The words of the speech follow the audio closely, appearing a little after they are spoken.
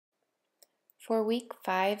For week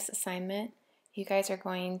 5's assignment, you guys are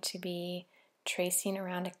going to be tracing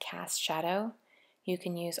around a cast shadow. You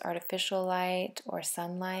can use artificial light or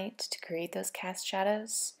sunlight to create those cast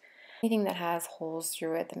shadows. Anything that has holes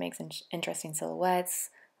through it that makes interesting silhouettes,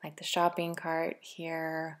 like the shopping cart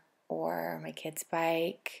here or my kid's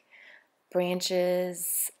bike.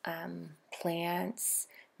 Branches, plants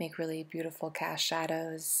make really beautiful cast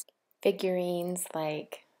shadows. Figurines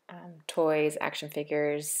like toys, action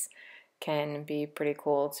figures can be pretty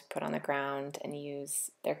cool to put on the ground and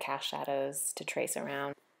use their cast shadows to trace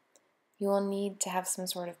around. You will need to have some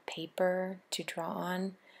sort of paper to draw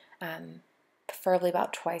on, preferably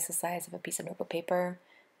about twice the size of a piece of notebook paper.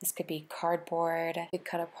 This could be cardboard. You could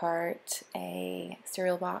cut apart a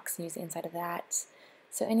cereal box and use the inside of that.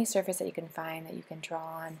 So any surface that you can find that you can draw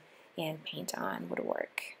on and paint on would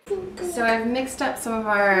work. So I've mixed up some of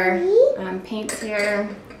our paints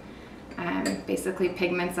here. Basically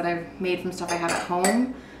pigments that I've made from stuff I have at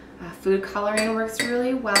home. Food coloring works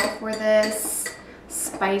really well for this.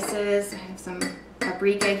 Spices, I have some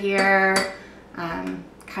paprika here,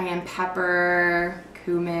 cayenne pepper,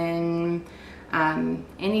 cumin,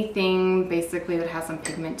 anything basically that has some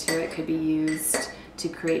pigment to it could be used to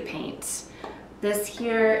create paint. This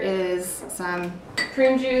here is some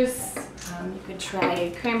prune juice. You could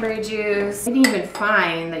try cranberry juice. You can even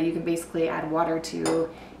find that you can basically add water to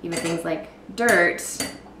even things like dirt,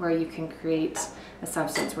 where you can create a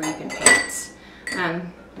substance where you can paint.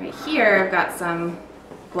 Right here I've got some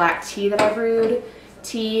black tea that I've brewed.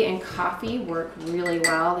 Tea and coffee work really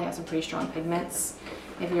well. They have some pretty strong pigments.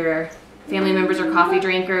 If your family members are coffee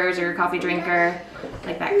drinkers or you're a coffee drinker,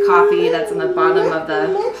 like that coffee that's on the bottom of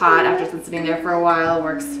the pot after it's been sitting there for a while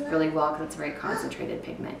works really well because it's a very concentrated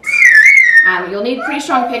pigment. You'll need pretty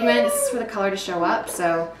strong pigments for the color to show up,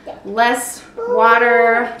 so less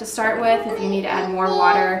water to start with. If you need to add more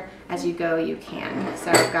water as you go, you can. So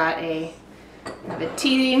I've got a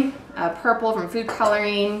tea, purple from food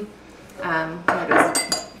coloring,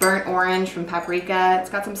 burnt orange from paprika. It's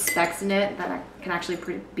got some specks in it that can actually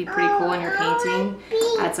be pretty cool in your painting.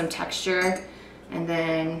 Add some texture, and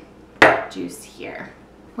then juice here.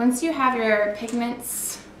 Once you have your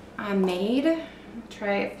pigments made,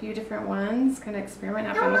 try a few different ones, kind of experiment,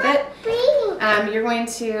 have fun with it. You're going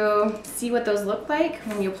to see what those look like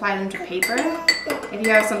when you apply them to paper. If you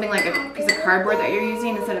have something like a piece of cardboard that you're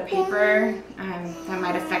using instead of paper, that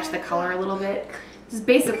might affect the color a little bit. This is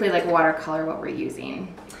basically like watercolor what we're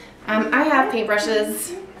using. I have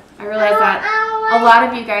paintbrushes. I realize that a lot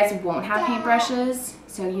of you guys won't have paintbrushes,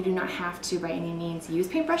 so you do not have to by any means use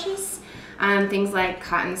paintbrushes. Things like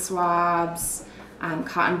cotton swabs,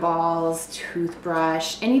 cotton balls,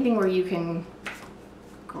 toothbrush, anything where you can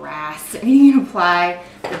anything you apply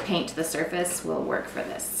the paint to the surface will work for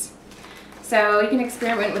this. So you can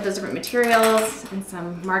experiment with those different materials and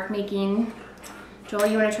some mark making. Joel,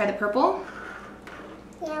 you want to try the purple?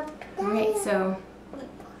 Yep. Alright, so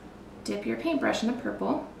dip your paintbrush in the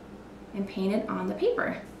purple and paint it on the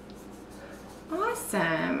paper.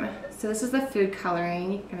 Awesome. So this is the food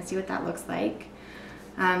coloring. You can kind of see what that looks like.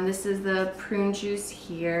 This is the prune juice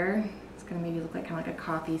here. It's going to maybe look like kind of like a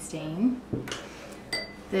coffee stain.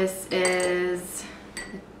 This is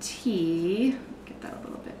the tea. Get that a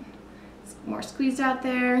little bit more squeezed out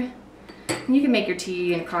there. And you can make your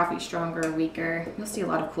tea and coffee stronger or weaker. You'll see a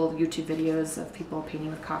lot of cool YouTube videos of people painting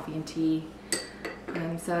with coffee and tea.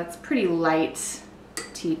 So it's pretty light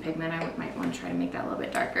tea pigment. I might want to try to make that a little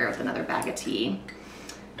bit darker with another bag of tea.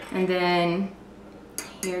 And then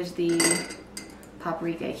here's the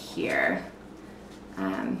paprika here,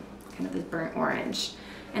 kind of this burnt orange.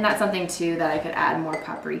 And that's something too that I could add more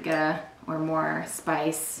paprika or more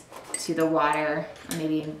spice to the water, and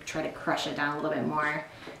maybe try to crush it down a little bit more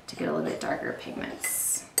to get a little bit darker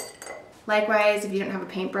pigments. Likewise, if you don't have a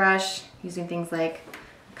paintbrush, using things like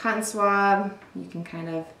cotton swab, you can kind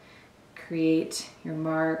of create your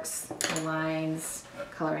marks, your lines,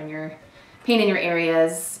 paint in your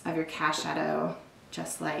areas of your cast shadow,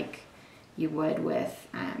 just like you would with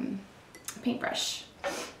a paintbrush.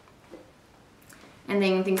 And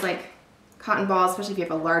then things like cotton balls, especially if you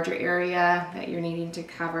have a larger area that you're needing to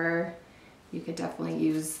cover, you could definitely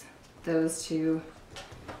use those to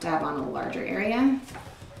dab on a larger area.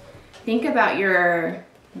 Think about your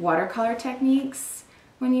watercolor techniques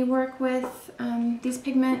when you work with these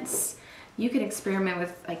pigments. You could experiment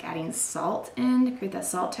with like adding salt in to create that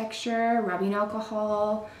salt texture, rubbing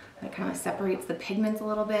alcohol that kind of separates the pigments a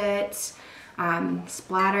little bit.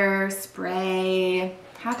 Splatter, spray,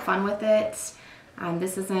 have fun with it.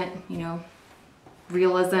 This isn't,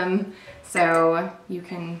 realism, so you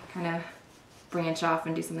can kind of branch off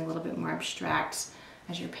and do something a little bit more abstract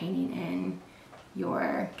as you're painting in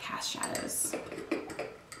your cast shadows.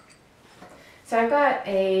 So I've got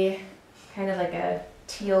a kind of like a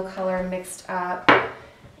teal color mixed up,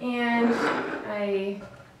 and I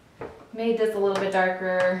made this a little bit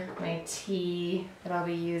darker, my tea that I'll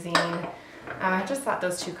be using. I just thought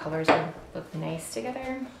those two colors would look nice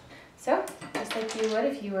together. So just like you would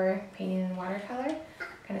if you were painting in watercolor,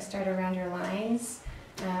 kind of start around your lines.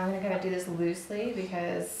 I'm going to kind of do this loosely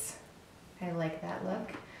because I like that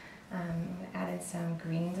look. I'm going to add in some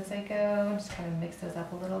greens as I go, just kind of mix those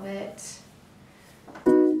up a little bit.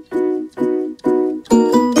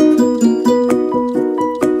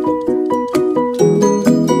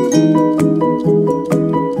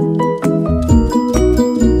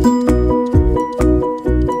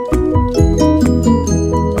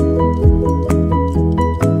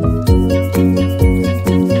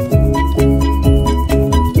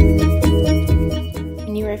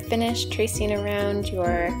 Finished tracing around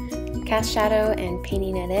your cast shadow and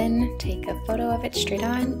painting it in, take a photo of it straight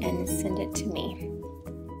on and send it to me.